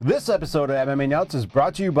This episode of MMA Nuts is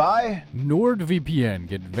brought to you by NordVPN.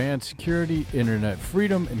 Get advanced security, internet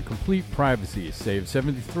freedom, and complete privacy. Save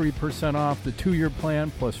 73% off the 2-year plan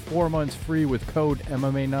plus 4 months free with code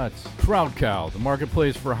MMA Nuts. Crowd Cow, the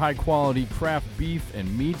marketplace for high-quality craft beef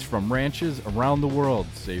and meats from ranches around the world.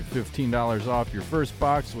 Save $15 off your first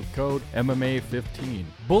box with code MMA15.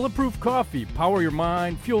 Bulletproof Coffee. Power your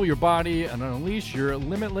mind, fuel your body, and unleash your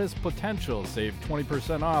limitless potential. Save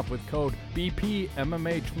 20% off with code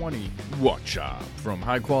BPMMA20. Watch Shop. From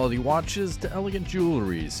high-quality watches to elegant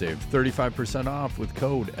jewelry, save 35% off with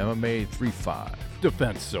code MMA35.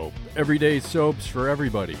 Defense Soap. Everyday soaps for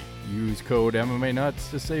everybody. Use code MMA Nuts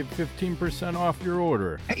to save 15% off your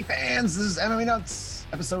order. Hey fans, this is MMA Nuts,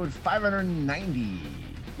 episode 590.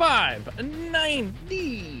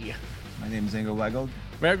 590. My name is Ingo Weigel.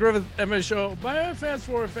 Matt Griffith, MMA Show. By fans,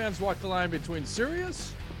 for fans, walk the line between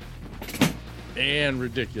serious and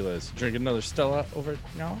ridiculous. Drink another Stella over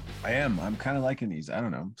now. I am. I'm kind of liking these. I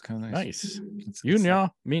don't know. It's kind of Nice. It's You know,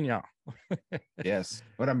 me know. Yes.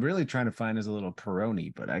 What I'm really trying to find is a little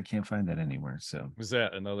Peroni, but I can't find that anywhere. So Was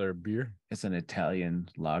that another beer? it's an Italian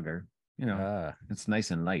lager. You know, it's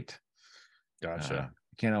nice and light. Gotcha.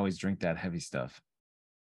 You can't always drink that heavy stuff.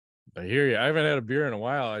 I hear you. I haven't had a beer in a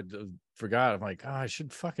while. I forgot. I'm like, I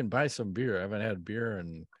should fucking buy some beer. I haven't had beer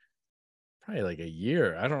in probably like a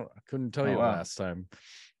year. I couldn't tell you the last time.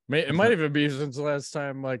 It might even be since the last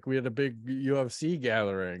time like we had a big UFC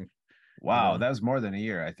gathering. Wow, that was more than a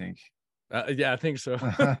year, I think. Yeah, I think so.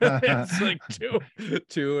 It's like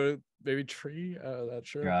two, maybe three. Not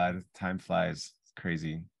sure. God, time flies. It's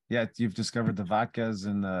crazy. Yeah, you've discovered the vodkas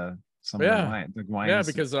and the wines. Yeah,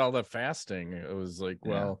 because of all the fasting, it was like,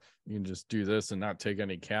 well, you can just do this and not take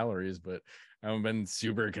any calories, but I haven't been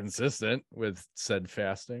super consistent with said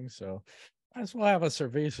fasting, so might as well have a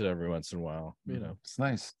cerveza every once in a while. You know, it's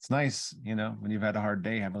nice. It's nice, you know, when you've had a hard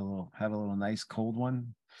day, have a little nice cold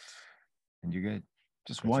one, and you're good.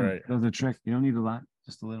 Just one. Right. That's the trick. You don't need a lot,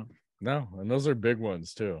 just a little. No, and those are big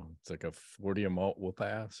ones too. It's like a 40 malt whoop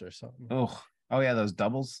ass or something. Oh yeah, those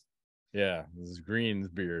doubles. Yeah, those green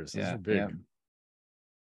beers. Those are big. Yeah.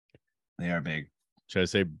 They are big. Should I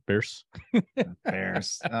say bears?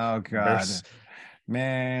 Bears. Oh God. Bears.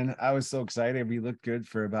 Man, I was so excited. We looked good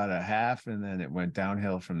for about a half, and then it went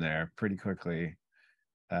downhill from there pretty quickly.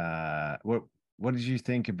 What did you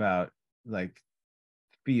think about like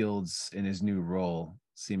Fields in his new role,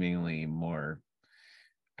 seemingly more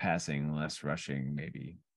passing, less rushing,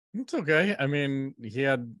 maybe? It's okay. I mean, he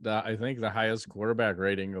had I think the highest quarterback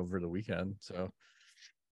rating over the weekend. So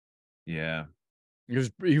yeah,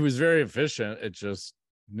 he was very efficient. It just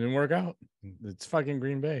didn't work out. It's fucking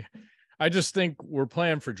Green Bay. I just think we're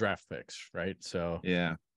playing for draft picks, right? So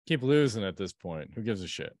yeah, keep losing at this point. Who gives a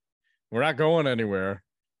shit? We're not going anywhere.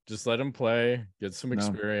 Just let him play, get some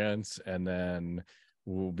experience, and then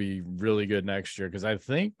we'll be really good next year. Because I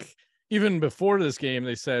think even before this game,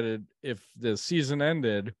 they said if the season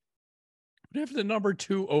ended, we'd have the number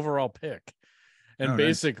 2 overall pick. And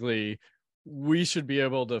basically, we should be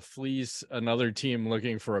able to fleece another team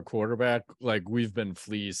looking for a quarterback like we've been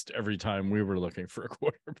fleeced every time we were looking for a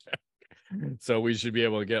quarterback. So we should be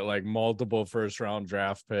able to get like multiple first-round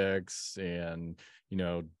draft picks, and, you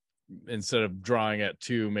know, instead of drawing at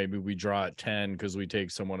 2, maybe we draw at 10 because we take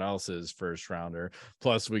someone else's first rounder.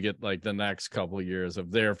 Plus we get like the next couple of years of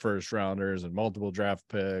their first rounders and multiple draft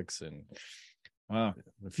picks, and wow,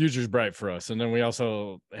 the future's bright for us. And then we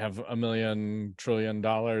also have $1 trillion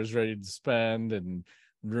ready to spend, and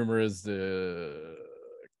rumor is the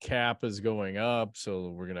cap is going up,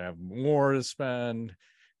 so we're gonna have more to spend.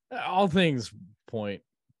 All things point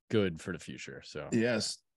good for the future. So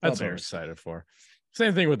yes, that's what I'm excited for.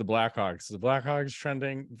 Same thing with the Blackhawks. The Blackhawks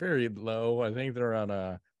trending very low. I think they're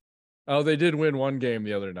on they did win one game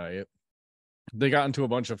the other night. They got into a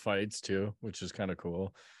bunch of fights too, which is kind of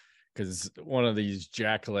cool. Because one of these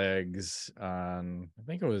jacklegs on, I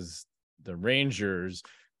think it was the Rangers,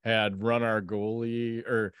 had run our goalie,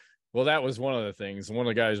 that was one of the things. One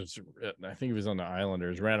of the guys was, I think he was on the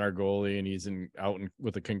Islanders, ran our goalie, and he's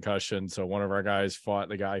with a concussion. So one of our guys fought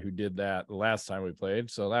the guy who did that the last time we played.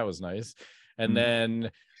 So that was nice. And then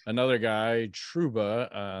another guy,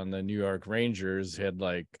 Trouba, on the New York Rangers, had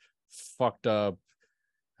like fucked up,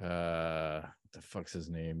 what the fuck's his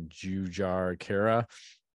name? Jujar Kara.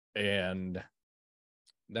 And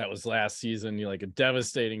that was last season. Like a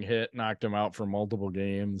devastating hit, knocked him out for multiple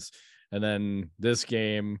games. And then this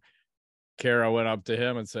game, Kara went up to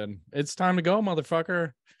him and said, "It's time to go,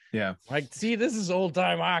 motherfucker." Yeah. Like, see, this is old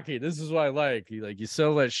time hockey. This is what I like. You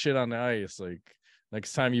sell that shit on the ice. Like,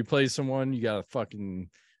 next time you play someone, you got a fucking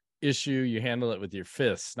issue, you handle it with your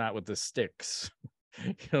fists, not with the sticks.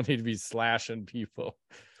 You don't need to be slashing people.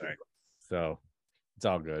 Right. So it's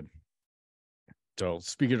all good. So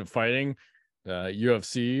speaking of fighting,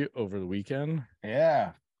 UFC over the weekend.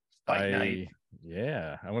 Yeah. Fight night.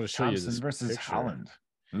 I want to show Thompson you this versus picture. Holland.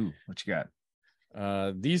 Ooh, what you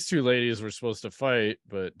got? These two ladies were supposed to fight,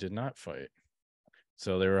 but did not fight.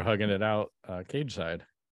 So they were hugging it out cage side.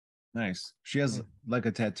 Nice. She has like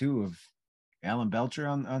a tattoo of Alan Belcher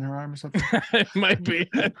on her arm or something. It might be.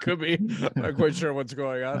 It could be. I'm not quite sure what's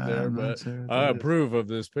going on there, but I approve of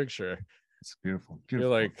this picture. It's beautiful. I feel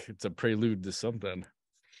like it's a prelude to something.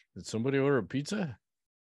 Did somebody order a pizza?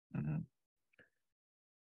 Mm-hmm.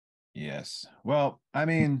 Yes. Well, I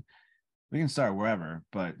mean, we can start wherever,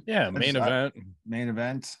 but yeah, main event. Main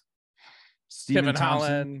event. Kevin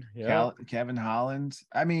Holland. Yeah. Kevin Holland.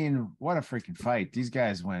 I mean, what a freaking fight. These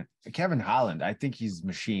guys went. Kevin Holland, I think he's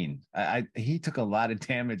machine. He took a lot of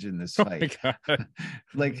damage in this fight.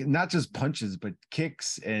 Like not just punches, but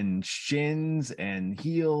kicks and shins and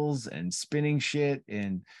heels and spinning shit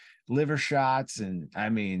and liver shots. And I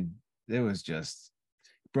mean, it was just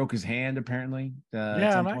broke his hand apparently.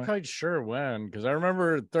 Yeah, I'm not quite sure when, because I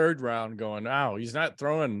remember third round going, "Oh, he's not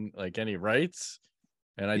throwing like any rights."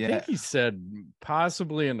 And I think he said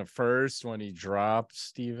possibly in the first when he dropped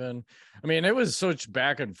Steven. I mean, it was such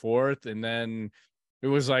back and forth. And then it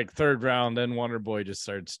was like third round, then Wonder Boy just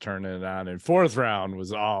starts turning it on. And fourth round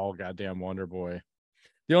was all goddamn Wonder Boy.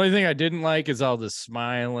 The only thing I didn't like is all the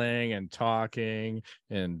smiling and talking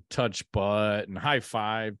and touch butt and high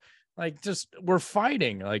five. Like, just we're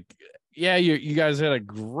fighting. Like, yeah, you guys had a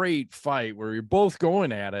great fight where you're both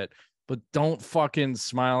going at it. But don't fucking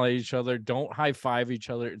smile at each other. Don't high five each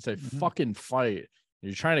other. It's a fucking fight.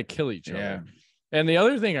 You're trying to kill each other. And the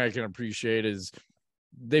other thing I can appreciate is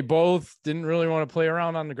they both didn't really want to play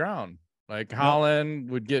around on the ground. Like Holland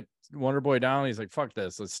would get Wonder Boy down. He's like, fuck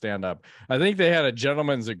this. Let's stand up. I think they had a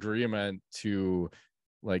gentleman's agreement to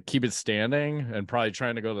like keep it standing and probably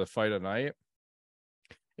trying to go to the fight of night.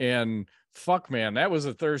 And fuck, man, that was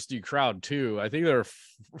a thirsty crowd too. I think they're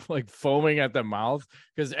like foaming at the mouth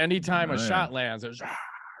because anytime a shot lands, it was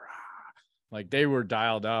like they were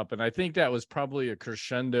dialed up. And I think that was probably a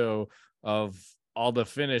crescendo of all the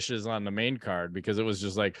finishes on the main card because it was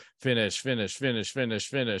just like finish.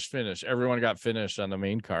 Everyone got finished on the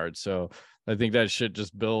main card. So I think that shit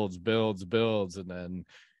just builds, and then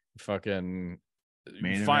fucking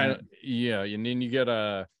final. Yeah, and then you get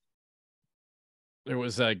a. There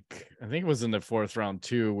was like, I think it was in the fourth round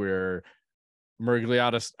too, where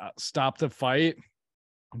Miragliotta stopped the fight,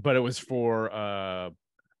 but it was for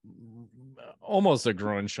almost a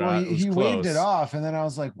groin shot. Well, he waved it off, and then I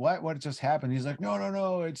was like, "What just happened?" He's like,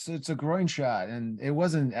 "No, it's a groin shot," and it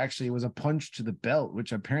wasn't actually. It was a punch to the belt,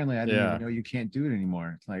 which apparently I didn't even know you can't do it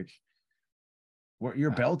anymore. Like,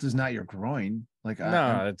 your belt is not your groin. Like,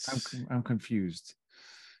 no, I'm confused.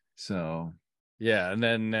 So. Yeah, and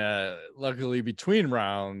then luckily between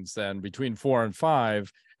rounds, then between 4 and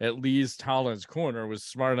 5, at least Holland's corner was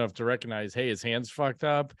smart enough to recognize, hey, his hand's fucked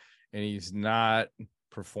up and he's not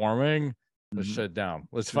performing. Let's shut down.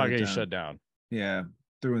 Let's fucking shut down. Yeah,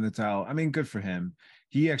 threw in the towel. I mean, good for him.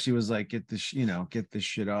 He actually was like, get this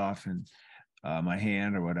shit off and my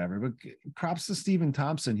hand or whatever. But props to Stephen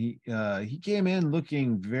Thompson. He came in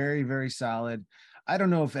looking very, very solid. I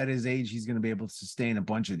don't know if at his age he's going to be able to sustain a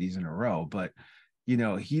bunch of these in a row, but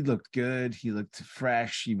he looked good. He looked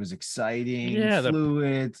fresh. He was exciting,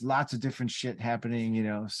 fluid, lots of different shit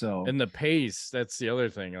happening, so. And the pace, that's the other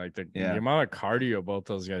thing. Like the amount of cardio both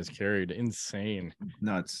those guys carried, insane.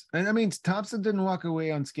 Nuts. And I mean, Thompson didn't walk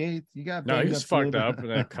away unscathed. He got banged he was fucked up in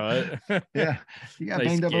that cut. Yeah, he got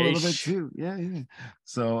banged up a little bit too. Yeah.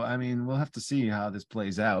 So, I mean, we'll have to see how this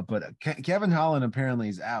plays out. But Kevin Holland apparently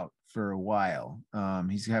is out for a while.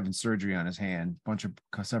 He's having surgery on his hand,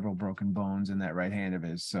 several broken bones in that right hand of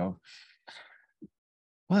his. So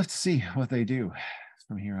we'll have to see what they do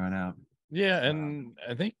from here on out. Yeah, and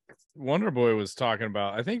I think Wonder Boy was talking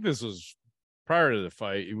about, I think this was prior to the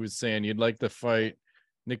fight, he was saying you'd like to fight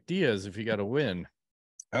Nick Diaz if you got a win.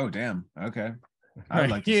 Oh, damn. Okay. I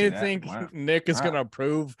would like to see that. Think Nick is going to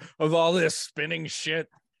approve of all this spinning shit?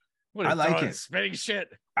 I like it. Spinning shit.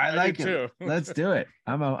 I like it too. Let's do it.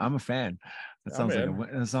 I'm a fan.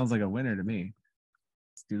 That sounds like a winner to me.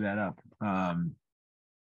 Let's do that up. I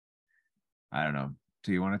don't know.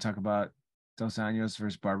 Do you want to talk about Dos Anjos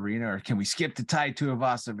versus Barberena, or can we skip to Tai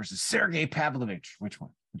Tuivasa versus Sergey Pavlovich? Which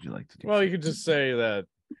one would you like to do? Well, you could just say that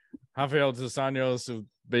Rafael Dos Anjos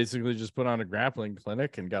basically just put on a grappling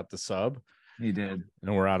clinic and got the sub. He did.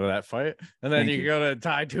 And we're out of that fight. And then you go to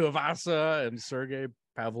Tai Tuivasa and Sergey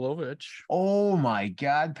Pavlovich. Oh my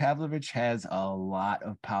God, Pavlovich has a lot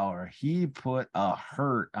of power. He put a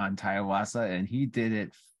hurt on Tuivasa, and he did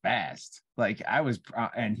it fast. Like I was,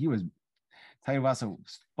 and he was Tuivasa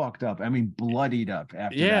was fucked up. I mean, bloodied up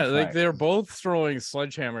after Yeah, that like fight. they're both throwing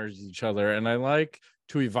sledgehammers at each other, and I like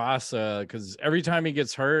Tuivasa because every time he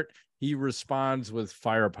gets hurt, he responds with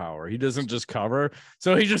firepower. He doesn't just cover,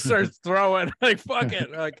 so he just starts throwing. Like fuck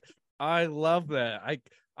it, like I love that.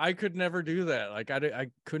 I could never do that. Like I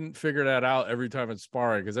couldn't figure that out every time it's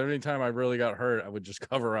sparring, because every time I really got hurt, I would just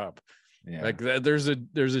cover up. Yeah. Like there's a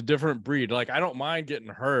different breed. Like I don't mind getting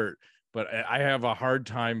hurt, but I have a hard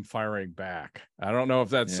time firing back. I don't know if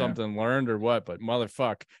that's something learned or what, but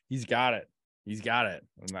motherfuck, he's got it. He's got it.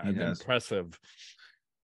 Impressive.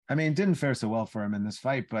 I mean, it didn't fare so well for him in this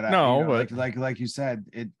fight, but no, but like you said,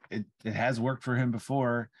 it has worked for him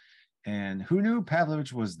before. And who knew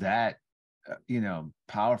Pavlovich was that,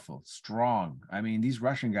 powerful, strong? I mean, these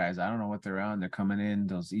Russian guys, I don't know what they're on. They're coming in,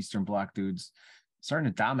 those Eastern Bloc dudes,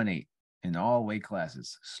 starting to dominate in all weight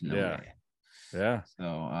classes slowly. Yeah.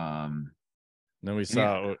 So, then we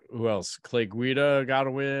saw who else? Clay Guida got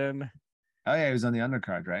a win. Oh yeah, he was on the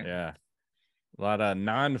undercard, right? Yeah. A lot of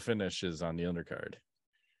non-finishes on the undercard.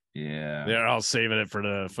 Yeah. They're all saving it for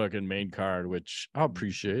the fucking main card, which I'll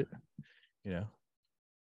appreciate. Yeah.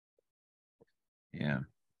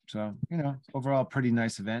 So, overall pretty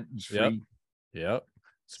nice event. It was free. Yep.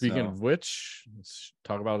 Speaking of which, let's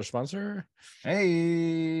talk about our sponsor.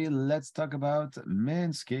 Hey, let's talk about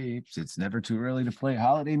Manscaped. It's never too early to play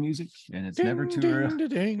holiday music, and it's never too early.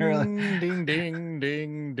 Ding, ding,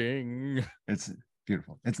 ding, ding. It's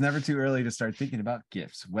beautiful. It's never too early to start thinking about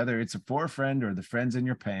gifts. Whether it's for a friend or the friends in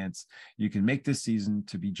your pants, you can make this season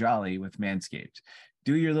to be jolly with Manscaped.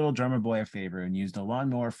 Do your little drummer boy a favor and use the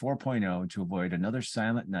Lawnmower 4.0 to avoid another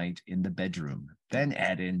silent night in the bedroom. Then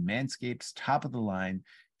add in Manscaped's top-of-the-line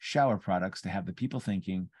shower products to have the people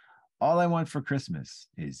thinking, all I want for Christmas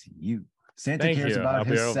is you. Santa cares about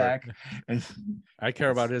his sack. And I care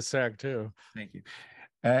about his sack too. Thank you.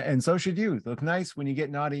 And so should you. Look nice when you get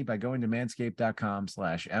naughty by going to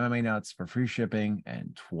manscaped.com/MMA nuts for free shipping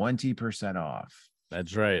and 20% off.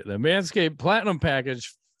 That's right. The Manscaped Platinum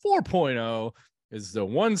Package 4.0 is the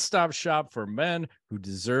one-stop shop for men who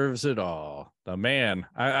deserves it all. The man,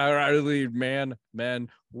 I really men,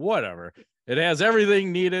 whatever. It has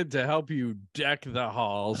everything needed to help you deck the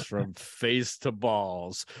halls from face to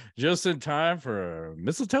balls, just in time for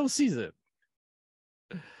mistletoe season.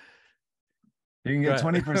 You can get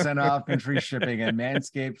 20% off and free shipping at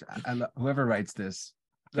Manscaped. Whoever writes this,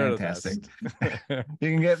 fantastic. You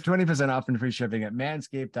can get 20% off and free shipping at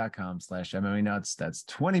manscaped.com/MMA nuts. That's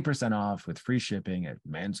 20% off with free shipping at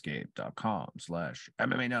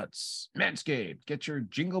manscaped.com/MMA nuts. Manscaped, get your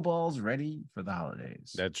jingle balls ready for the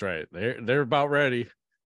holidays. That's right. They're about ready.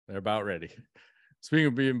 They're about ready. Speaking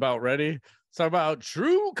of being about ready, let's talk about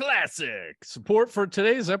True Classic. Support for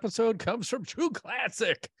today's episode comes from True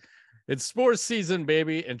Classic. It's sports season,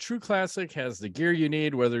 baby, and True Classic has the gear you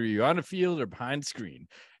need, whether you're on the field or behind screen.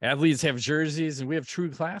 Athletes have jerseys, and we have True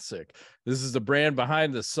Classic. This is the brand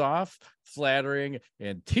behind the soft, flattering,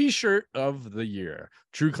 and t-shirt of the year.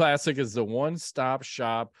 True Classic is the one-stop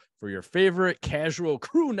shop for your favorite casual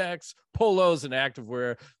crew necks, polos, and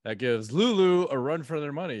activewear that gives Lulu a run for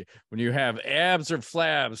their money. When you have abs or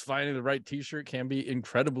flabs, finding the right t-shirt can be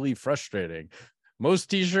incredibly frustrating. Most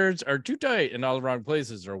t-shirts are too tight in all the wrong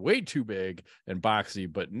places, or way too big and boxy,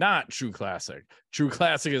 but not True Classic. True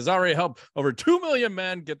Classic has already helped over 2 million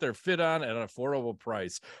men get their fit on at an affordable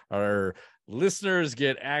price. Our listeners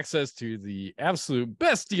get access to the absolute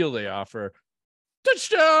best deal they offer.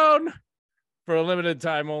 Touchdown! For a limited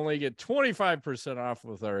time only, get 25% off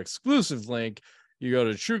with our exclusive link. You go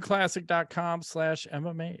to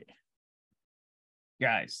trueclassic.com/MMA.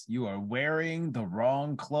 Guys, you are wearing the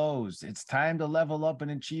wrong clothes. It's time to level up and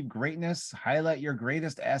achieve greatness. Highlight your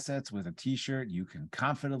greatest assets with a t-shirt you can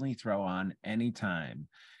confidently throw on anytime.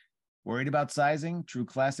 Worried about sizing? True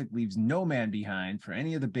Classic leaves no man behind. For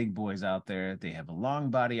any of the big boys out there, they have long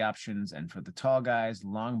body options, and for the tall guys,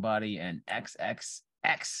 long body and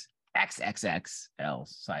XXXL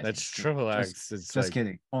size. That's triple X. Just like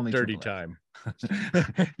kidding. Only dirty time.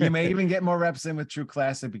 You may even get more reps in with True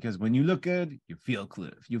Classic, because when you look good, you feel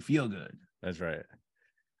good. That's right.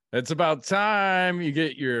 It's about time you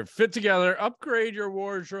get your fit together, upgrade your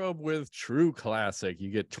wardrobe with True Classic.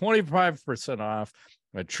 You get 25% off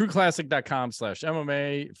at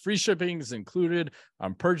trueclassic.com/MMA. Free shipping is included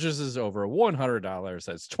on purchases over $100.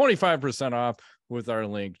 That's 25% off with our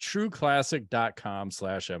link,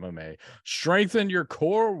 trueclassic.com/MMA. Strengthen your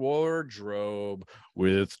core wardrobe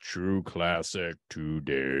with True Classic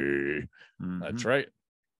today. Mm-hmm. That's right.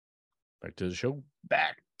 Back to the show.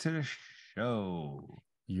 Back to the show.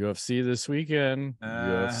 UFC this weekend.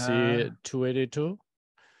 UFC 282.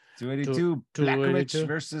 282. 282. Blachowicz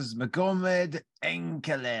versus Magomed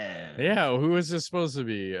Ankalaev. Yeah, who is this supposed to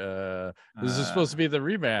be? This is supposed to be the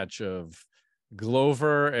rematch of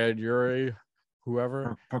Glover and Yuri,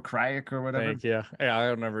 whoever. Pokrayak or whatever. Yeah, I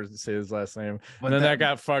don't ever say his last name. But then that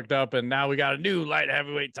got fucked up, and now we got a new light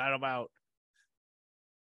heavyweight title bout.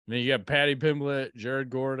 And then you got Paddy Pimblett, Jared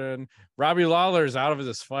Gordon. Robbie Lawler's out of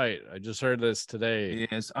this fight. I just heard this today.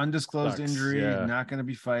 Yes, undisclosed injury. Yeah. Not going to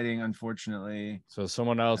be fighting, unfortunately. So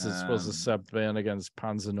someone else is supposed to step in against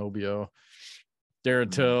Ponzinibbio.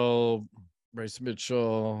 Darren Till, Bryce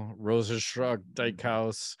Mitchell, Rosenstruck,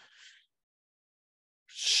 Dykhouse,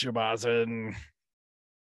 Shabazin.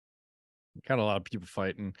 Got a lot of people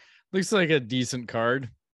fighting. Looks like a decent card.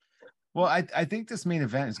 Well, I think this main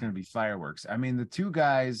event is going to be fireworks. I mean, the two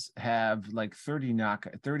guys have like 30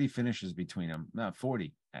 finishes between them. No,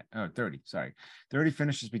 40. Oh, 30. Sorry. 30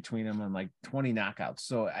 finishes between them and like 20 knockouts.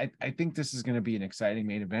 So I think this is going to be an exciting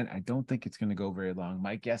main event. I don't think it's going to go very long.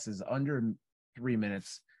 My guess is under 3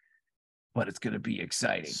 minutes, but it's going to be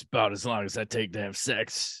exciting. It's about as long as I take to have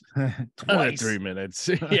sex. Under 3 minutes.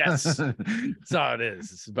 Yes. That's all it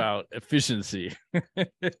is. It's about efficiency.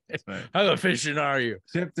 Right. How efficient are you?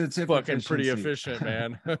 Tip fucking efficiency. Pretty efficient,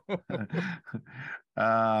 man.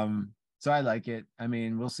 So I like it. I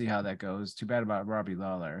mean, we'll see how that goes. Too bad about Robbie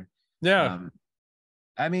Lawler. Yeah.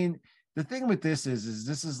 I mean, the thing with this is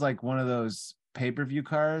this is like one of those pay-per-view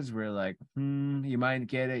cards where like you might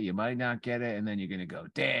get it, you might not get it, and then you're gonna go,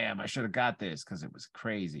 damn, I should have got this because it was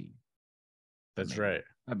crazy. That's right.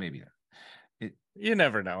 But maybe not. You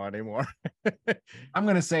never know anymore. I'm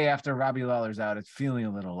gonna say after Robbie Lawler's out, it's feeling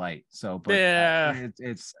a little light. So but yeah,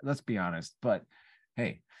 it's let's be honest, but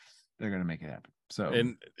hey, they're gonna make it happen. So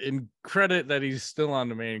and in credit that he's still on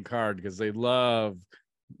the main card because they love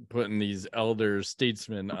putting these elder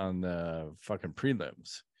statesmen on the fucking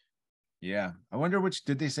prelims. Yeah. I wonder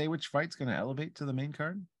did they say which fight's going to elevate to the main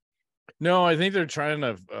card? No, I think they're trying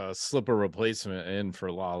to slip a replacement in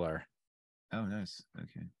for Lawler. Oh, nice.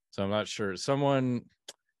 Okay. So I'm not sure. Someone,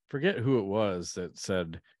 forget who it was that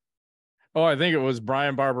said, I think it was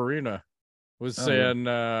Brian Barberina was saying,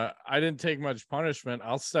 I didn't take much punishment.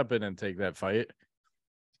 I'll step in and take that fight.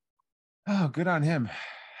 Oh, good on him.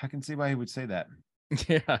 I can see why he would say that.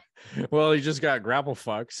 Yeah, well, he just got grapple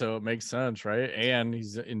fucked, so it makes sense, right? And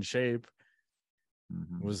he's in shape.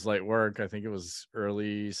 It was light work. I think it was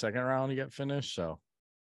early second round he got finished. So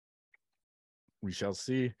we shall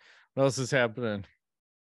see what else is happening.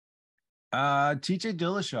 TJ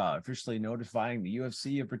Dillashaw officially notifying the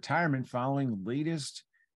UFC of retirement following latest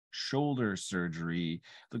shoulder surgery.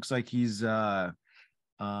 Looks like he's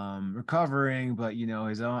recovering, but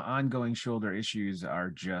his ongoing shoulder issues are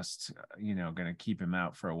just going to keep him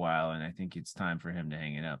out for a while, and I think it's time for him to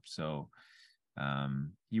hang it up. So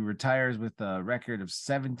he retires with a record of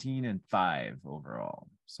 17-5 overall.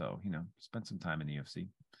 So spent some time in the UFC.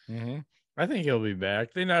 I think he'll be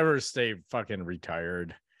back. They never stay fucking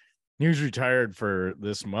retired. He was retired for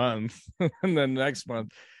this month and then next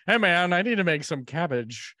month, hey man, I need to make some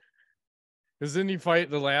cabbage. Because didn't he fight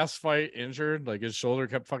the last fight injured? Like his shoulder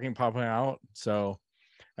kept fucking popping out. So,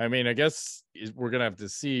 I mean, I guess we're going to have to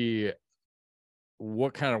see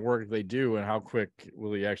what kind of work they do and how quick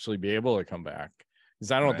will he actually be able to come back.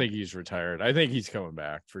 Because I don't think he's retired. I think he's coming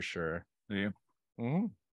back for sure. Do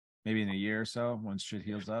you? Maybe in a year or so, once shit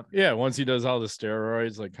heals up. Yeah, once he does all the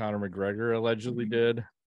steroids like Conor McGregor allegedly did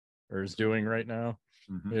or is doing right now,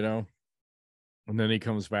 and then he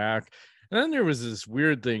comes back. And then there was this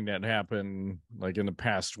weird thing that happened like in the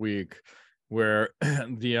past week where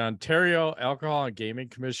the Ontario Alcohol and Gaming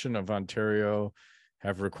Commission of Ontario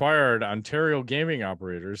have required Ontario gaming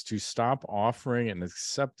operators to stop offering and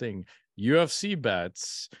accepting UFC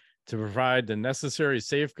bets to provide the necessary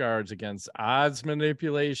safeguards against odds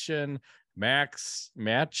manipulation,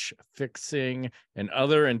 match fixing, and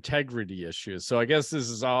other integrity issues. So I guess this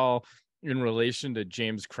is all in relation to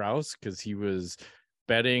James Krause because he was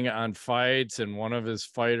betting on fights, and one of his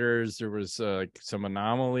fighters, there was some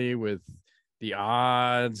anomaly with the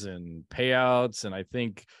odds and payouts, and I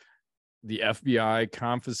think the FBI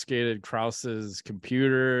confiscated Krause's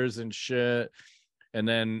computers and shit. And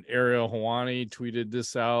then Ariel Helwani tweeted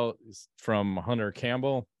this out from Hunter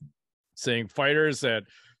Campbell saying fighters that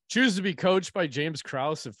choose to be coached by James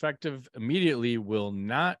Krause effective immediately will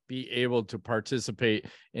not be able to participate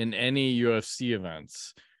in any UFC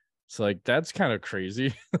events. It's like, that's kind of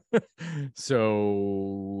crazy.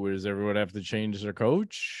 So does everyone have to change their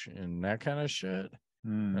coach and that kind of shit?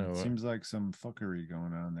 It seems like some fuckery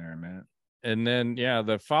going on there, man. And then, yeah,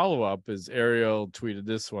 the follow-up is Ariel tweeted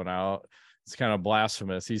this one out. It's kind of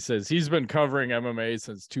blasphemous. He says he's been covering MMA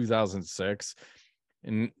since 2006.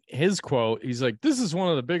 In his quote, he's like, "This is one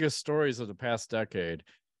of the biggest stories of the past decade."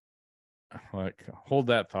 Like, hold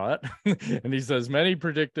that thought. And he says many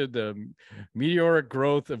predicted the meteoric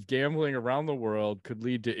growth of gambling around the world could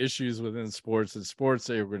lead to issues within sports and sports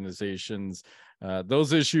organizations.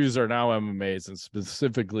 Those issues are now MMAs and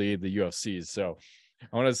specifically the UFCs. So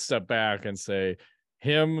I want to step back and say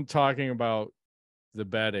him talking about the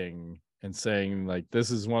betting and saying like this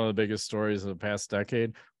is one of the biggest stories of the past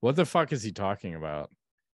decade. What the fuck is he talking about?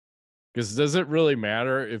 Because does it really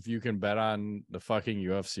matter if you can bet on the fucking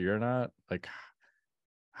UFC or not? Like,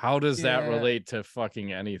 how does that relate to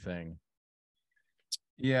fucking anything?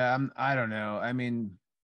 Yeah, I don't know. I mean,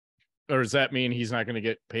 or does that mean he's not going to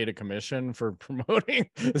get paid a commission for promoting?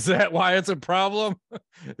 Is that why it's a problem?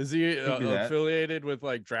 Is he affiliated with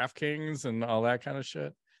like DraftKings and all that kind of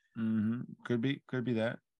shit? Mm-hmm. Could be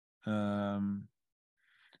that.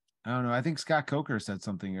 I don't know. I think Scott Coker said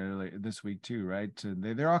something earlier this week too, right?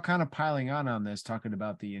 They're all kind of piling on this, talking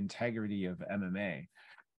about the integrity of MMA.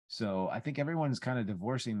 So I think everyone's kind of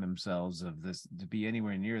divorcing themselves of this to be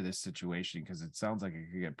anywhere near this situation because it sounds like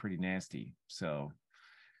it could get pretty nasty. So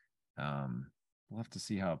we'll have to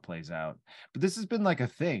see how it plays out. But this has been like a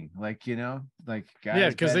thing, like, you know, like guys. Yeah,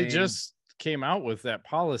 because they just came out with that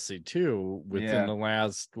policy too within the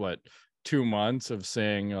last 2 months of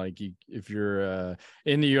saying like if you're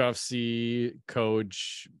in the UFC,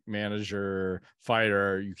 coach, manager,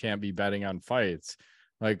 fighter, you can't be betting on fights.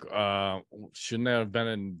 Like shouldn't that have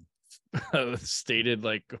been stated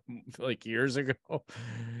like years ago?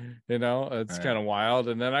 You know, it's kind of wild.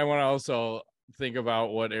 And then I want to also think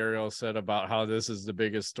about what Ariel said about how this is the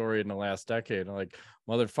biggest story in the last decade. I'm like,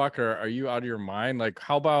 motherfucker, are you out of your mind? Like,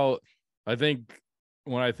 how about, I think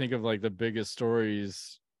when I think of like the biggest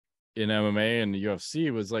stories in MMA and the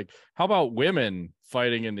UFC was like, how about women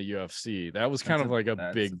fighting in the UFC? That was kind of like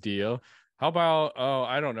a big deal. How about,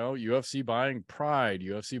 I don't know, UFC buying Pride,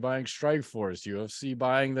 UFC buying Strikeforce, UFC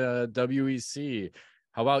buying the WEC.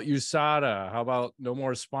 How about USADA? How about no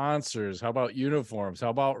more sponsors? How about uniforms? How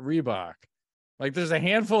about Reebok? Like, there's a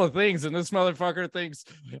handful of things, and this motherfucker thinks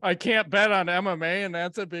I can't bet on MMA, and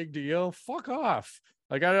that's a big deal. Fuck off.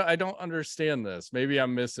 Like, I don't understand this. Maybe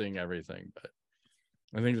I'm missing everything, but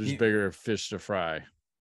I think there's bigger fish to fry.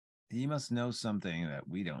 He must know something that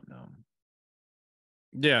we don't know.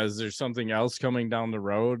 Yeah, is there something else coming down the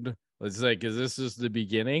road? It's like, is this just the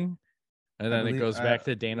beginning? And then it goes back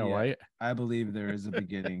to Dana White? I believe there is a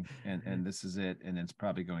beginning, and this is it, and it's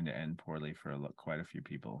probably going to end poorly for quite a few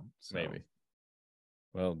people. So. Maybe.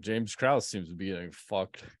 Well, James Krause seems to be getting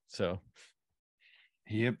fucked, so.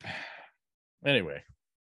 Yep. Anyway,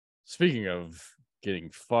 speaking of getting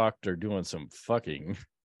fucked or doing some fucking,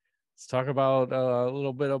 let's talk about a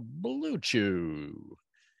little bit of Blue Chew.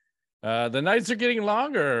 The nights are getting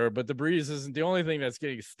longer, but the breeze isn't the only thing that's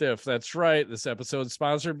getting stiff. That's right. This episode is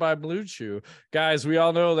sponsored by Blue Chew. Guys, we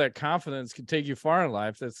all know that confidence can take you far in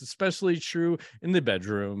life. That's especially true in the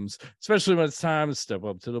bedrooms, especially when it's time to step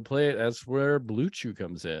up to the plate. That's where Blue Chew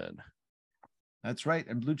comes in. That's right.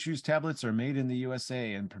 And Blue Chew's tablets are made in the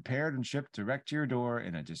USA and prepared and shipped direct to your door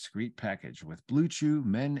in a discreet package. With Blue Chew,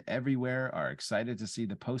 men everywhere are excited to see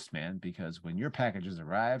the postman because when your package has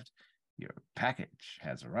arrived, your package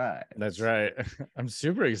has arrived. That's right. I'm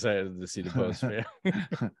super excited to see the postman.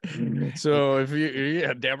 So if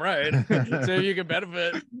yeah, damn right. So you can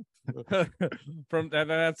benefit from that.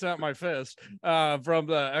 That's not my fist. From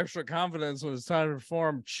the extra confidence when it's time to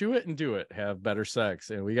perform, chew it and do it. Have better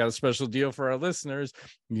sex. And we got a special deal for our listeners.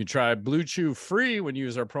 You can try Blue Chew free when you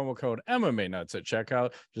use our promo code MMA Nuts at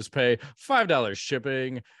checkout. Just pay $5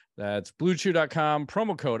 shipping. That's bluechew.com,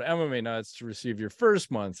 promo code MMA Nuts to receive your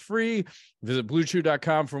first month free. Visit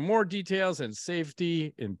bluechew.com for more details and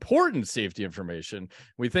important safety information.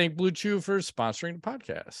 We thank Blue Chew for sponsoring the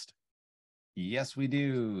podcast. Yes, we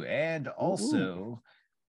do. And also,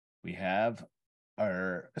 we have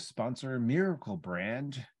our sponsor, Miracle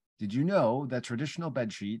Brand. Did you know that traditional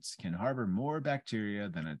bed sheets can harbor more bacteria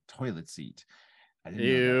than a toilet seat? I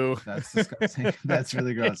didn't know that. That's disgusting. That's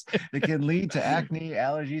really gross. It can lead to acne,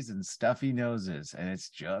 allergies, and stuffy noses, and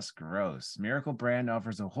it's just gross. Miracle Brand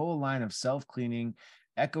offers a whole line of self-cleaning,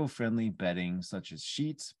 eco-friendly bedding, such as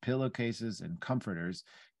sheets, pillowcases, and comforters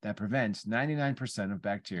that prevent 99% of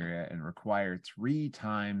bacteria and require 3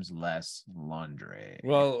 times less laundry.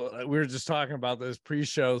 Well, we were just talking about this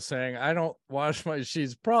pre-show saying I don't wash my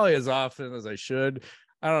sheets probably as often as I should.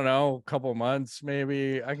 I don't know, a couple months,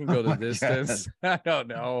 maybe. I can go Oh the my distance. I don't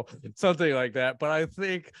know, something like that. But I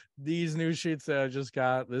think these new sheets that I just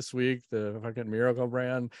got this week, the fucking Miracle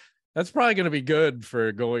brand, that's probably going to be good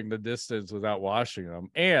for going the distance without washing them.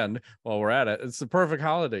 And while we're at it, it's the perfect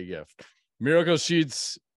holiday gift. Miracle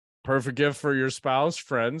sheets, perfect gift for your spouse,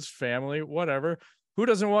 friends, family, whatever. Who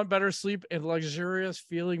doesn't want better sleep and luxurious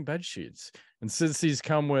feeling bed sheets? And since these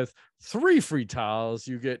come with 3 free towels,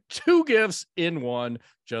 you get 2 gifts in one,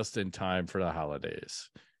 just in time for the holidays.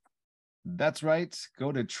 That's right.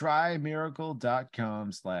 Go to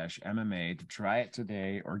trymiracle.com/MMA to try it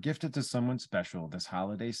today or gift it to someone special this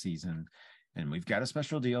holiday season. And we've got a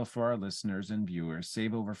special deal for our listeners and viewers.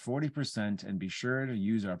 Save over 40% and be sure to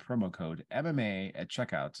use our promo code MMA at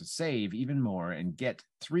checkout to save even more and get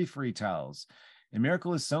 3 free towels. And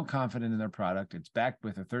Miracle is so confident in their product, it's backed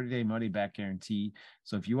with a 30-day money-back guarantee.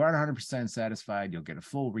 So if you aren't 100% satisfied, you'll get a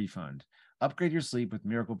full refund. Upgrade your sleep with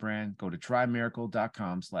Miracle Brand. Go to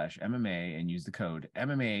trymiracle.com/MMA and use the code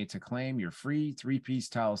MMA to claim your free 3-piece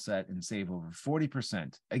towel set and save over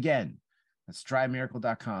 40%. Again, that's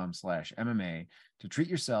trymiracle.com/MMA to treat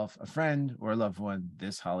yourself, a friend, or a loved one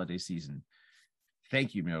this holiday season.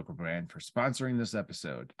 Thank you, Miracle Brand, for sponsoring this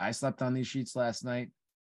episode. I slept on these sheets last night.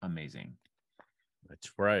 Amazing.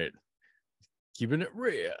 That's right. Keeping it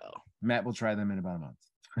real. Matt will try them in about a month.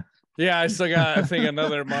 Yeah, I still got, I think,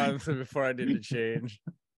 another month before I need to change.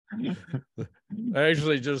 I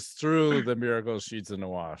actually just threw the Miracle sheets in the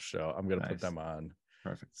wash, so I'm going to put them on.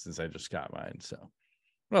 Perfect. Since I just got mine. So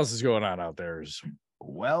what else is going on out there?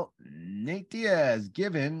 Well, Nate Diaz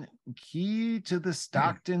given key to the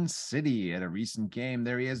Stockton City at a recent game.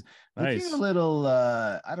 There he is. Nice. Looking a little,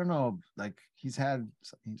 I don't know, like he's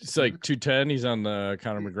like 210. He's on the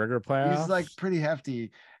Conor McGregor playoff. He's like pretty hefty.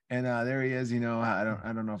 And there he is. You know, I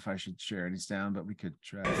don't know if I should share any sound, but we could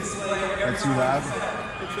try. That's too loud.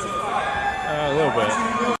 A little bit.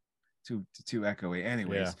 Too echoey.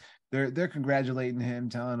 Anyways, they're congratulating him,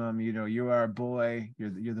 telling him, you know, you are a boy.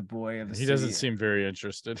 You're the boy of the city. He doesn't seem very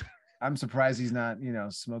interested. I'm surprised he's not, you know,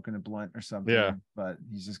 smoking a blunt or something. Yeah. But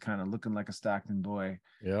he's just kind of looking like a Stockton boy.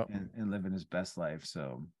 Yeah. And living his best life.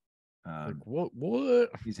 So like, what?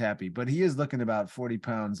 He's happy, but he is looking about 40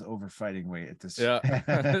 pounds over fighting weight at this. Yeah.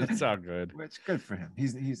 It's all good. Which good for him.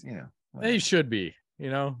 He's you know, whatever. He should be, you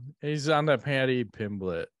know, he's on that Paddy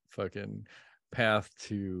Pimblett fucking path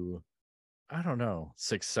to, I don't know,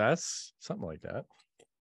 success, something like that.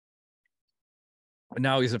 And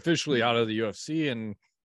now he's officially out of the UFC, and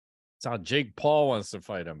it's how Jake Paul wants to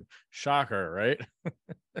fight him. Shocker, right?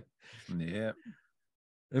 Yeah.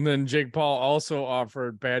 And then Jake Paul also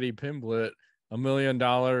offered Paddy Pimblett $1 million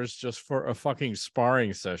just for a fucking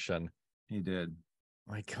sparring session. He did.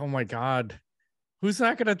 Like, oh my God. Who's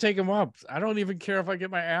not going to take him up? I don't even care if I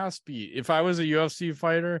get my ass beat. If I was a UFC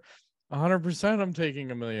fighter, 100% I'm taking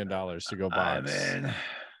 $1 million to go box.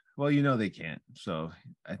 Well, you know they can't. So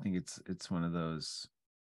I think it's one of those.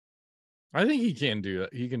 I think he can do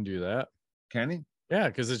that. He can do that. Can he? Yeah,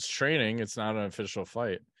 because it's training. It's not an official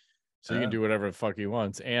fight. So he can do whatever the fuck he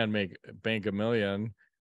wants and bank $1 million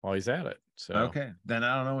while he's at it. So okay, then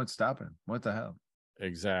I don't know what's stopping. What the hell?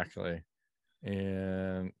 Exactly.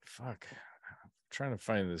 And fuck, I'm trying to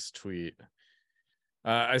find this tweet.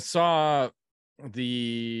 I saw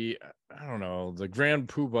the Grand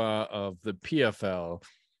Poobah of the PFL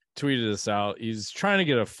tweeted this out. He's trying to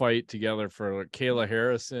get a fight together for Kayla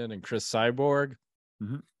Harrison and Chris Cyborg.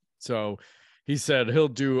 Mm-hmm. So he said he'll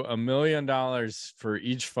do $1 million for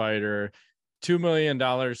each fighter, $2 million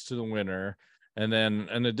to the winner, and then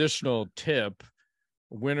an additional tip,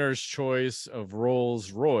 winner's choice of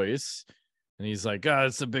Rolls Royce. And he's like, God,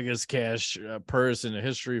 it's the biggest cash purse in the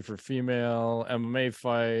history for female MMA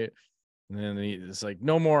fight. And then he's like,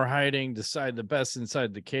 no more hiding, decide the best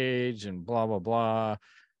inside the cage, and blah, blah, blah.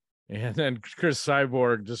 And then Chris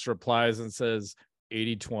Cyborg just replies and says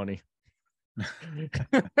 80-20.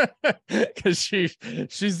 Because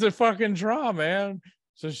she's the fucking draw, man.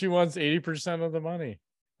 So she wants 80% of the money.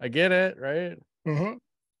 I get it, right? Uh-huh.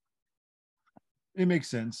 It makes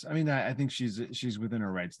sense. I mean, I think she's within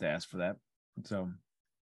her rights to ask for that. So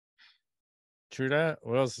true that.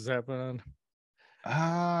 What else is happening?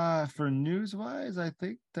 For news wise, I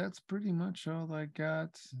think that's pretty much all I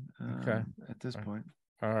got. Okay. At this point.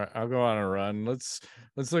 All right, I'll go on a run. Let's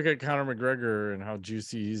look at Conor McGregor and how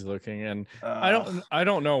juicy he's looking. And I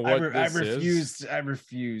don't know what I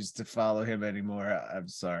refuse to follow him anymore. I'm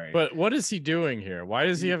sorry. But what is he doing here? Why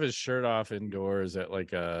does he have his shirt off indoors at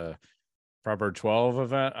like a Proper 12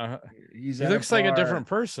 event? He looks like a different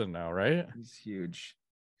person now, right? He's huge.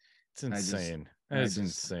 It's insane. It's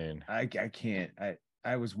insane. I can't.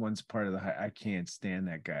 I was once part of the I can't stand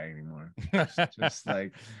that guy anymore. Just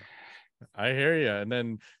like I hear you. And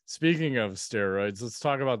then speaking of steroids, let's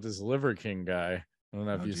talk about this Liver King guy. I don't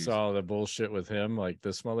know if you saw the bullshit with him, like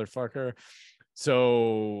this motherfucker.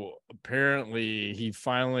 So apparently he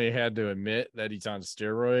finally had to admit that he's on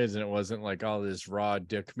steroids and it wasn't like all this raw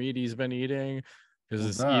dick meat he's been eating. Because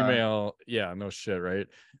this email, yeah, no shit, right?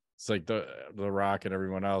 It's like the Rock and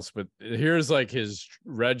everyone else. But here's like his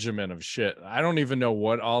regimen of shit. I don't even know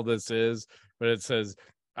what all this is, but it says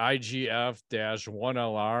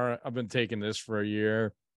IGF-1LR. I've been taking this for a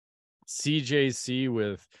year. CJC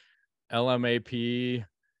with LMAP.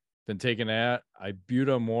 Been taking that.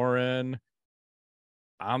 Ibutamorin.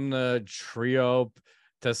 Omnitriope,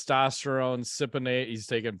 testosterone, cypionate. He's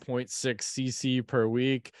taking 0.6 cc per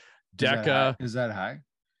week. Deca. Is that high?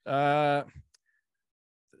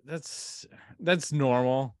 That's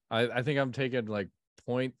normal. I think I'm taking like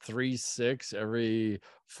 0.36 every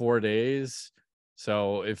 4 days.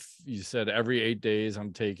 So if you said every 8 days,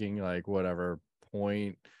 I'm taking like whatever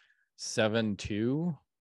 0.72.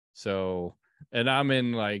 So, and I'm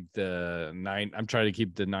in like the I'm trying to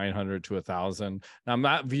keep the 900 to 1,000. Now, I'm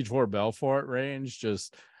not Vitor Belfort range,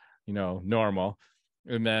 just, normal.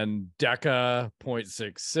 And then Deca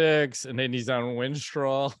 0.66, and then he's on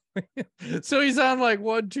Winstrol. So he's on like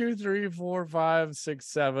 1, 2, 3, 4, 5, 6,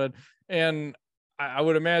 7. And I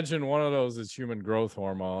would imagine one of those is human growth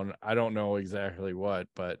hormone. I don't know exactly what,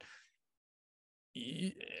 but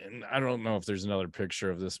I don't know if there's another picture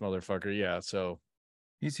of this motherfucker. Yeah, so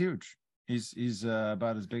he's huge. He's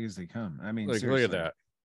about as big as they come. I mean, like, look at that.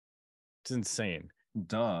 It's insane.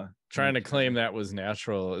 Duh. Trying to claim that was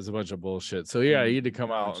natural is a bunch of bullshit. So yeah, you need to come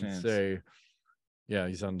out and say, yeah,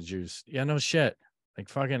 he's on the juice. Yeah, no shit. Like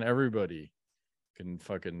fucking everybody can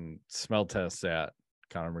fucking smell test that,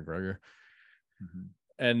 Conor McGregor. Mm-hmm.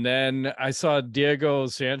 And then I saw Diego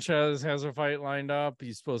Sanchez has a fight lined up.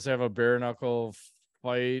 He's supposed to have a bare knuckle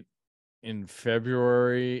fight in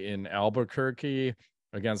February in Albuquerque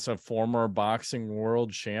against a former boxing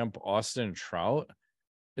world champ, Austin Trout.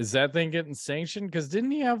 Is that thing getting sanctioned? Because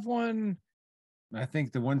didn't he have one? I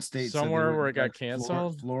think the one state somewhere where it got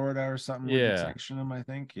canceled, Florida or something. Yeah, sanction him. I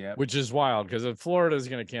think. Yeah, which is wild because if Florida is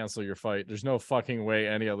going to cancel your fight, there's no fucking way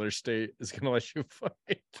any other state is going to let you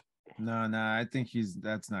fight. No, I think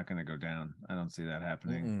that's not going to go down. I don't see that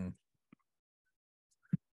happening. Mm-mm.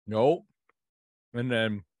 Nope. And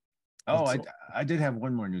then, I did have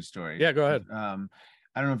one more news story. Yeah, go ahead.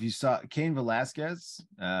 I don't know if you saw Cain Velasquez.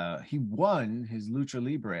 He won his Lucha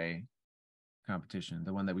Libre competition,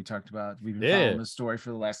 the one that we talked about. We've been following the story for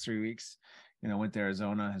the last 3 weeks. Went to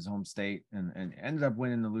Arizona, his home state, and ended up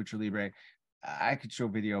winning the Lucha Libre. I could show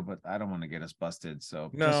video, but I don't want to get us busted.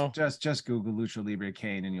 So just Google Lucha Libre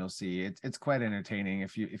Cain, and you'll see it's quite entertaining.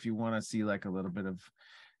 If you want to see like a little bit of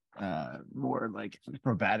more like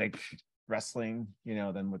acrobatic wrestling,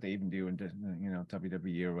 than what they even do in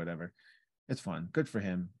WWE or whatever. It's fun. Good for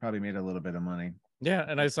him. Probably made a little bit of money. Yeah,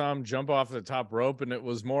 and I saw him jump off the top rope, and it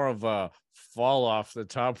was more of a fall off the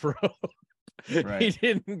top rope. Right. He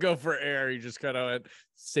didn't go for air. He just kind of went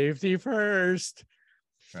safety first.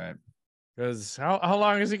 Right. Because how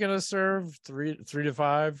long is he going to serve? 3 to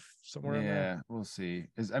 5 somewhere. Yeah, in there? We'll see.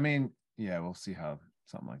 We'll see how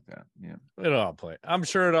something like that. Yeah, it'll all play. I'm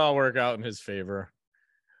sure it'll all work out in his favor.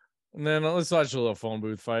 And then let's watch a little phone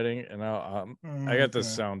booth fighting, and I got the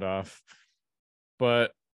sound off.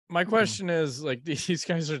 But my question is, like, these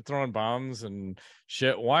guys are throwing bombs and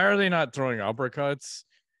shit. Why are they not throwing uppercuts?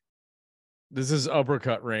 This is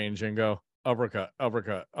uppercut range, and go uppercut,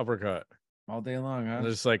 uppercut, uppercut all day long. Huh?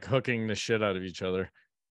 They're just like hooking the shit out of each other.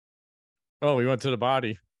 Oh, we went to the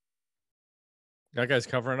body. That guy's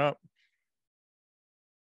covering up.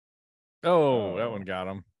 Oh, that one got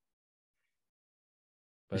him.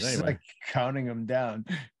 But anyway, like counting them down.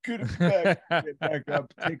 Get back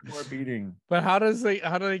up, take more beating. But how do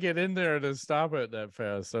they get in there to stop it that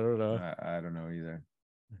fast? I don't know. I don't know either.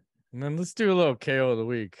 And then let's do a little KO of the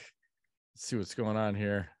week. Let's see what's going on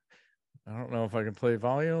here. I don't know if I can play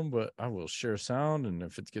volume, but I will share sound, and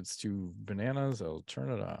if it gets too bananas, I'll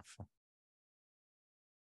turn it off.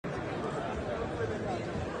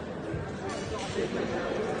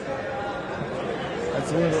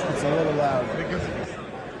 It's a little loud.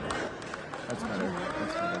 That's better.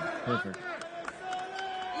 Perfect.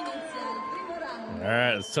 All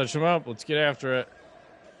right, let's touch them up. Let's get after it.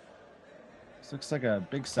 This looks like a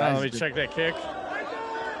big size. Let me check that kick.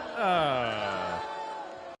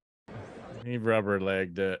 He rubber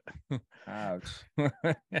legged it. Ouch.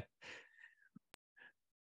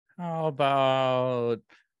 How about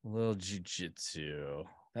a little jiu-jitsu?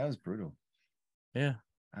 That was brutal. Yeah.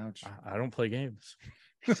 Ouch. I don't play games.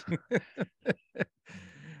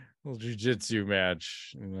 Little jiu-jitsu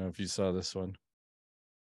match. You know, if you saw this one.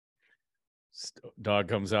 Dog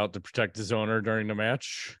comes out to protect his owner during the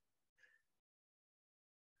match.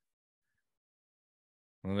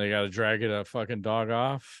 And they got to drag a fucking dog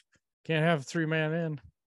off. Can't have 3-man in.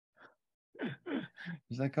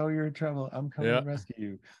 He's like, oh, you're in trouble. I'm coming to rescue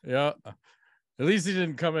you. Yeah. At least he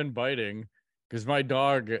didn't come in biting. Because my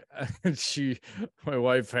dog, my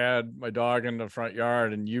wife had my dog in the front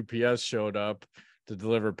yard and UPS showed up to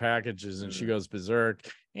deliver packages and she goes berserk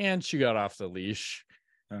and she got off the leash.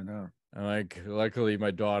 Oh, no. And like, luckily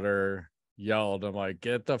my daughter yelled. I'm like,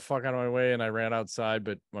 get the fuck out of my way. And I ran outside,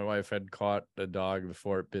 but my wife had caught the dog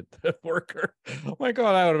before it bit the worker. Oh my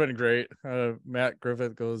God, that would have been great. Matt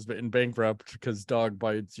Griffith goes in bankrupt because dog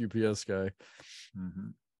bites UPS guy.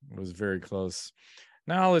 Mm-hmm. It was very close.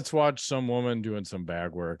 Now let's watch some woman doing some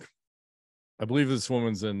bag work. I believe this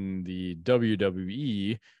woman's in the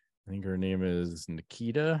WWE. I think her name is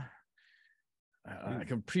Nikita. I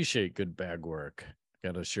can appreciate good bag work.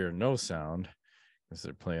 Got to share no sound because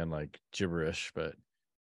they're playing like gibberish, but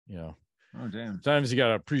you know. Oh, damn. Sometimes you got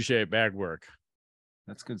to appreciate bag work.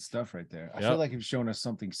 That's good stuff right there. I feel like you've shown us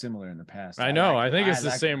something similar in the past. I know. I think it's the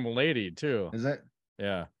same lady too. Is it?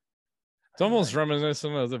 Yeah. It's almost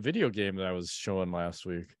reminiscent of the video game that I was showing last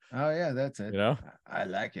week. Oh, yeah, that's it. You know? I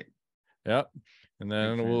like it. Yep. And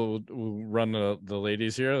then we'll run the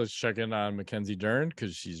ladies here. Let's check in on Mackenzie Dern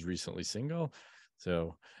because she's recently single.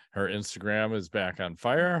 So her Instagram is back on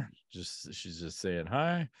fire. She's just saying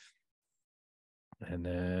hi. And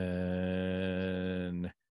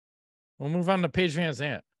then we'll move on to Paige Van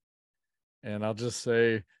Zandt. And I'll just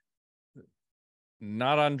say,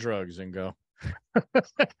 not on drugs, Ingo.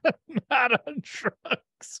 Not on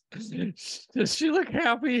drugs. Does she look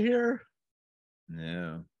happy here?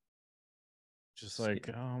 No. Just like,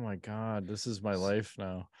 oh my God, this is my life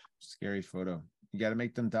now. Scary photo. You got to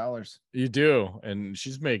make them dollars. You do. And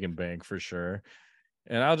she's making bank for sure.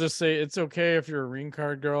 And I'll just say it's okay if you're a ring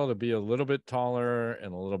card girl to be a little bit taller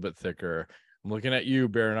and a little bit thicker. I'm looking at you,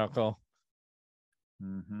 bare knuckle.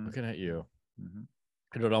 Mm-hmm. Looking at you. Mm-hmm.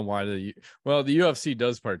 I don't know why the UFC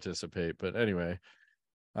does participate, but anyway,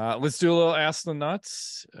 let's do a little Ask the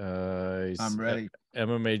Nuts. I'm ready.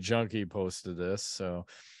 MMA Junkie posted this. So,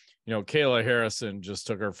 you know, Kayla Harrison just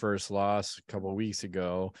took her first loss a couple of weeks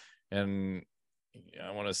ago, and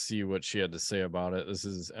I want to see what she had to say about it. This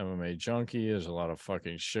is MMA Junkie. There's a lot of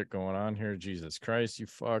fucking shit going on here. Jesus Christ, you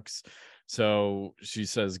fucks. So she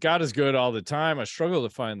says, God is good all the time. I struggle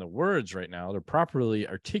to find the words right now to properly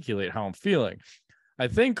articulate how I'm feeling. I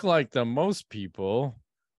think like the most people,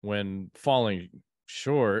 when falling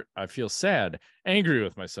short, I feel sad, angry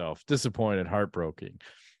with myself, disappointed, heartbroken.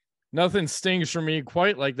 Nothing stings for me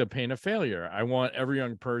quite like the pain of failure. I want every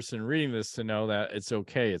young person reading this to know that it's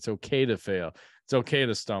okay. It's okay to fail. It's okay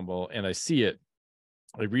to stumble. And I see it.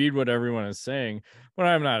 I read what everyone is saying, but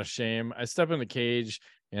I'm not ashamed. I step in the cage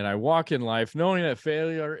and I walk in life knowing that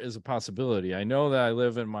failure is a possibility. I know that I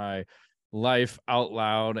live in my life out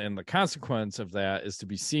loud, and the consequence of that is to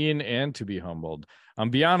be seen and to be humbled. I'm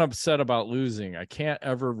beyond upset about losing. I can't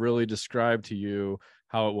ever really describe to you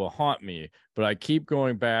how it will haunt me, but I keep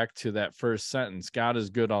going back to that first sentence. God is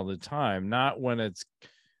good all the time, not when it's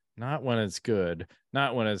good,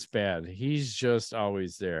 not when it's bad. He's just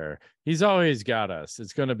always there. He's always got us.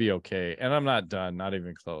 It's going to be okay. And I'm not done, not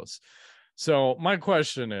even close. So my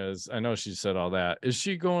question is, I know she said all that. Is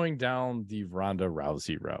she going down the Ronda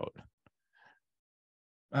Rousey route?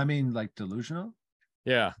 I mean, like delusional?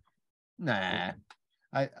 Yeah. Nah.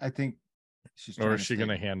 I think she's or is she going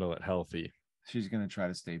to handle it healthy? She's going to try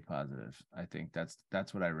to stay positive. I think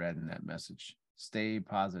that's what I read in that message. Stay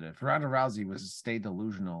positive. Ronda Rousey was stay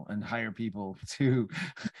delusional and hire people to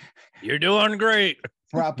You're doing great.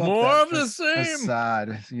 Prop up more of the same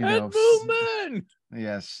facade, you and know. Movement.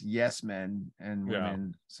 Yes, men and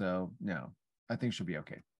women. Yeah. So no, I think she'll be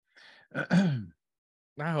okay. I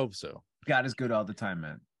hope so. God is good all the time,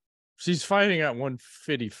 man. She's fighting at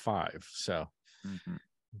 155, so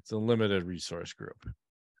it's a limited resource group.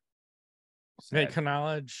 Make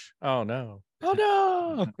knowledge. Oh no.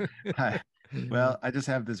 Oh no. Hi. Well, I just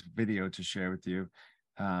have this video to share with you.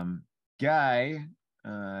 Guy,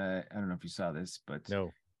 I don't know if you saw this, but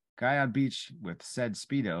no. Guy on beach with said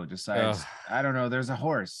Speedo decides, I don't know, there's a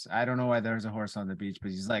horse. I don't know why there's a horse on the beach,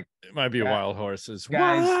 but he's like, it might be wild horses.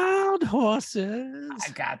 Guys, wild horses.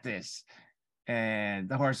 I got this. And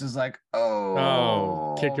the horse is like,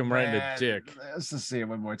 kick him right in the dick. Let's just see it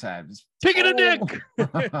one more time. Kick it a dick.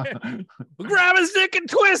 Grab his dick and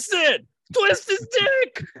twist it. Twist his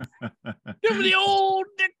dick. Give me the old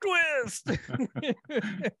dick twist.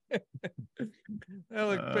 That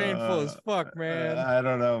looked painful as fuck, man. I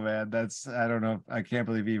don't know, man. I don't know. I can't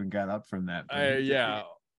believe he even got up from that. Yeah.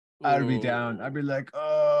 I'd be down. I'd be like,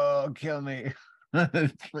 oh, kill me.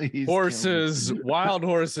 Please. Horses, wild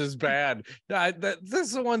horses, bad. This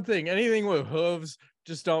is the one thing. Anything with hooves,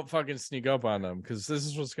 just don't fucking sneak up on them, because this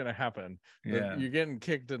is what's gonna happen. Yeah. You're getting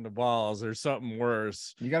kicked in the balls or something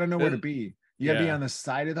worse. You got to know where to be. You got to be on the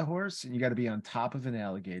side of the horse, and you got to be on top of an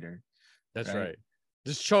alligator. That's right.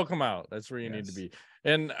 Just choke them out. That's where you need to be.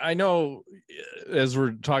 And I know, as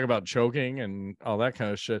we're talking about choking and all that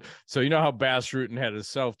kind of shit, so you know how Bas Rutten had his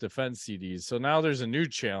self-defense CDs. So now there's a new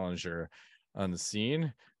challenger on the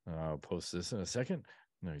scene. I'll post this in a second.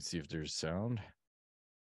 Let me see if there's sound.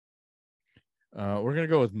 We're gonna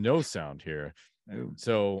go with no sound here. Ooh.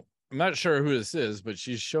 So I'm not sure who this is, but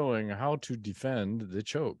she's showing how to defend the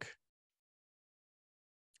choke.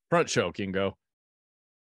 Front choke, you can go.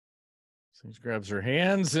 So he grabs her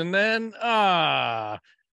hands and then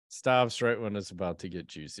stops right when it's about to get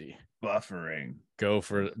juicy. Buffering. Go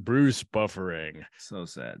for Bruce buffering. So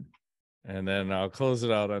sad. And then I'll close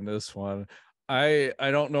it out on this one. I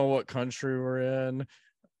don't know what country we're in.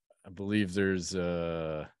 I believe there's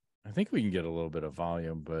I think we can get a little bit of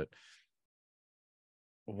volume, but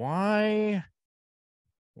why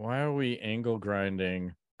are we angle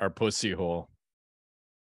grinding our pussy hole?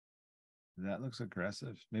 That looks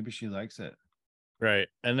aggressive. Maybe she likes it. Right.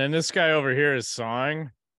 And then this guy over here is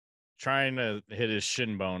sawing, trying to hit his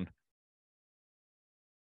shin bone.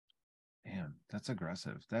 Damn, that's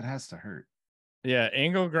aggressive. That has to hurt. Yeah,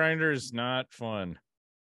 angle grinder is not fun.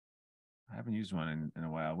 I haven't used one in a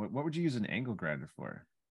while. What would you use an angle grinder for?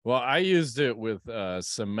 Well, I used it with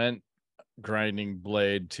cement grinding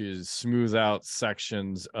blade to smooth out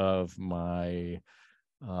sections of my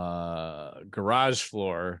garage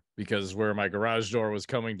floor, because where my garage door was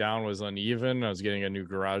coming down was uneven. I was getting a new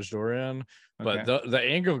garage door in. But the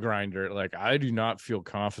angle grinder, like, I do not feel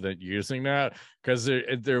confident using that, because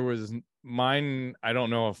there was mine. I don't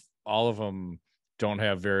know if all of them don't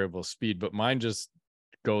have variable speed, but mine just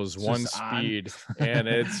goes one speed and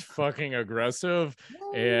it's fucking aggressive.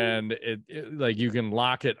 And it like, you can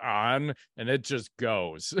lock it on and it just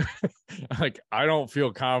goes. Like, I don't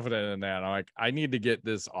feel confident in that. I'm like, I need to get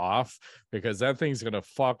this off, because that thing's gonna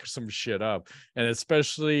fuck some shit up. And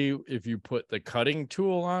especially if you put the cutting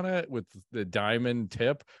tool on it with the diamond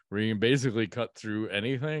tip, where you can basically cut through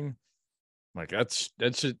anything. Like,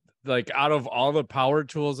 that should, like, out of all the power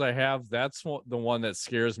tools I have, that's the one that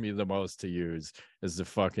scares me the most to use, is the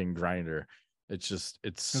fucking grinder. It's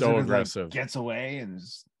so aggressive. Like, gets away and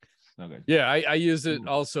it's no good. Yeah, I use it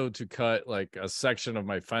also to cut like a section of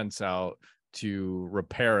my fence out to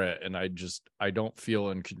repair it, and I don't feel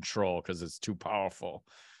in control because it's too powerful.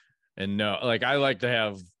 And no, like, I like to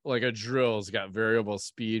have, like, a drill's got variable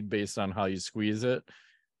speed based on how you squeeze it.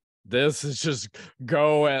 This is just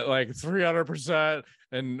go at like 300%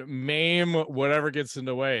 and maim whatever gets in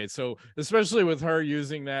the way. So especially with her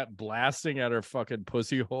using that, blasting at her fucking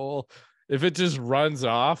pussy hole, if it just runs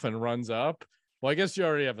off and runs up, well, I guess you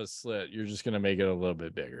already have a slit. You're just going to make it a little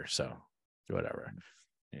bit bigger. So whatever.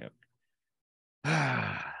 Yep.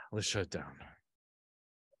 Let's shut it down.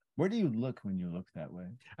 Where do you look when you look that way?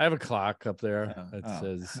 I have a clock up there that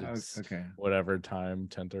says it's okay, whatever time,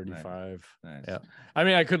 10:35. Nice. Yeah. I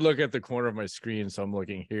mean, I could look at the corner of my screen, so I'm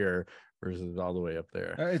looking here versus all the way up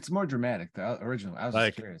there. It's more dramatic. The original. I was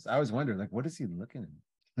just curious. I was wondering, like, what is he looking at?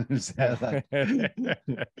 Is there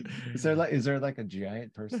like a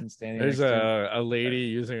giant person standing? There's a lady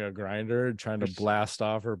using a grinder trying to blast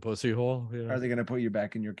off her pussy hole. You know? Are they gonna put you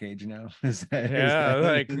back in your cage now? Like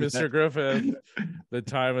Mr. Griffith, the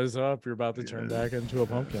time is up. You're about to turn back into a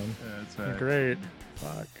pumpkin. That's right. Great.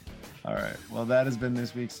 Fuck. All right. Well, that has been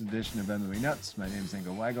this week's edition of MMA Nuts. My name is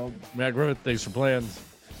Ingo Weigold. Matt Griffith, thanks for playing.